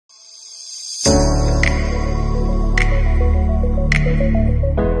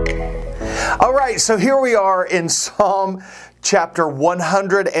All right, so here we are in Psalm chapter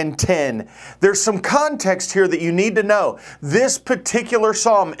 110. There's some context here that you need to know. This particular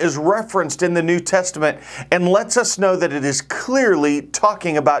psalm is referenced in the New Testament and lets us know that it is clearly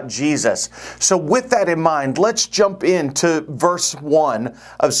talking about Jesus. So with that in mind, let's jump into verse 1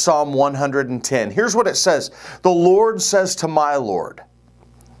 of Psalm 110. Here's what it says. The Lord says to my Lord,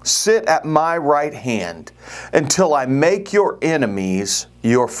 sit at my right hand until I make your enemies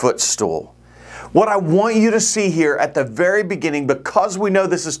your footstool. What I want you to see here at the very beginning, because we know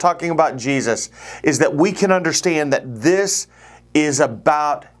this is talking about Jesus, is that we can understand that this is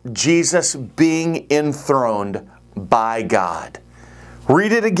about Jesus being enthroned by God.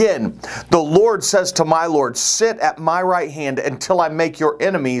 Read it again. The Lord says to my Lord, sit at my right hand until I make your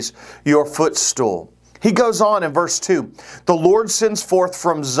enemies your footstool. He goes on in verse 2, the Lord sends forth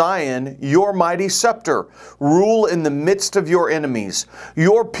from Zion your mighty scepter. Rule in the midst of your enemies.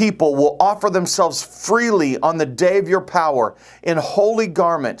 Your people will offer themselves freely on the day of your power in holy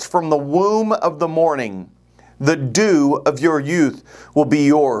garments from the womb of the morning. The dew of your youth will be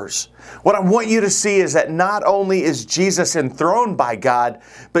yours. What I want you to see is that not only is Jesus enthroned by God,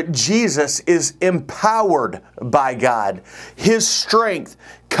 but Jesus is empowered by God. His strength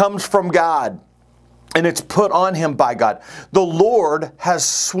comes from God, and it's put on him by God. The Lord has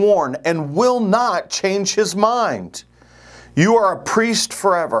sworn and will not change his mind. You are a priest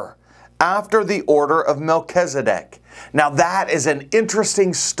forever, after the order of Melchizedek. Now that is an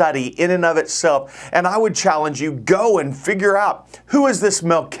interesting study in and of itself, and I would challenge you, go and figure out, who is this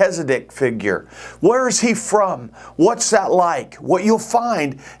Melchizedek figure? Where is he from? What's that like? What you'll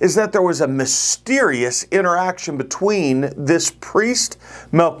find is that there was a mysterious interaction between this priest,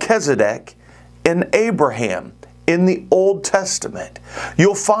 Melchizedek, and Abraham in the Old Testament.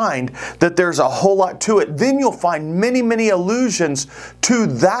 You'll find that there's a whole lot to it. Then you'll find many, many allusions to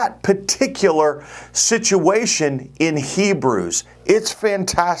that particular situation in Hebrews. It's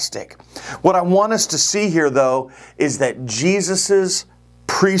fantastic. What I want us to see here, though, is that Jesus's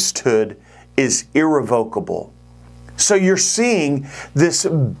priesthood is irrevocable. So you're seeing this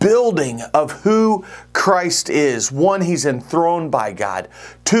building of who Christ is. One, he's enthroned by God.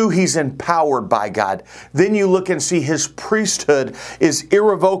 Two, he's empowered by God. Then you look and see his priesthood is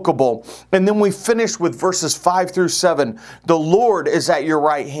irrevocable. And then we finish with verses 5 through 7. The Lord is at your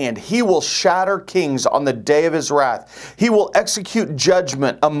right hand. He will shatter kings on the day of his wrath. He will execute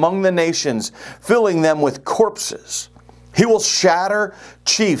judgment among the nations, filling them with corpses. He will shatter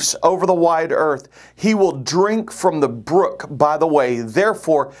chiefs over the wide earth. He will drink from the brook by the way.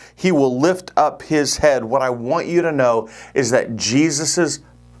 Therefore, he will lift up his head. What I want you to know is that Jesus'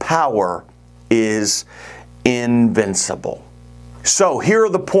 power is invincible. So here are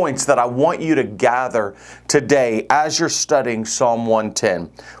the points that I want you to gather today as you're studying Psalm 110.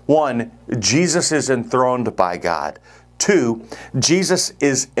 1, Jesus is enthroned by God. 2, Jesus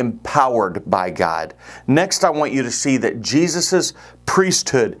is empowered by God. Next, I want you to see that Jesus'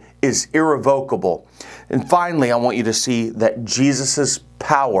 priesthood is irrevocable. And finally, I want you to see that Jesus'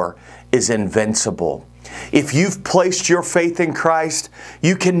 power is invincible. If you've placed your faith in Christ,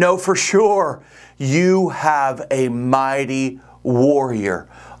 you can know for sure you have a mighty warrior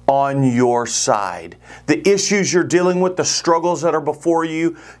on your side. The issues you're dealing with, the struggles that are before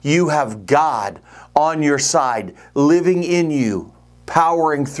you, you have God on your side, living in you,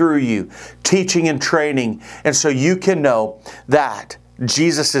 powering through you, teaching and training. And so you can know that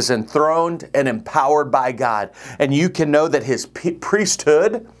Jesus is enthroned and empowered by God. And you can know that his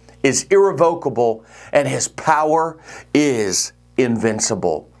priesthood is irrevocable and his power is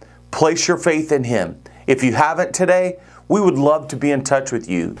invincible. Place your faith in him. If you haven't today, we would love to be in touch with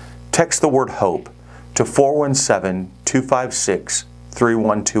you. Text the word HOPE to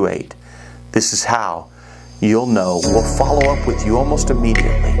 417-256-3128. This is how you'll know. We'll follow up with you almost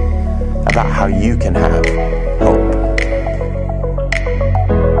immediately about how you can have hope.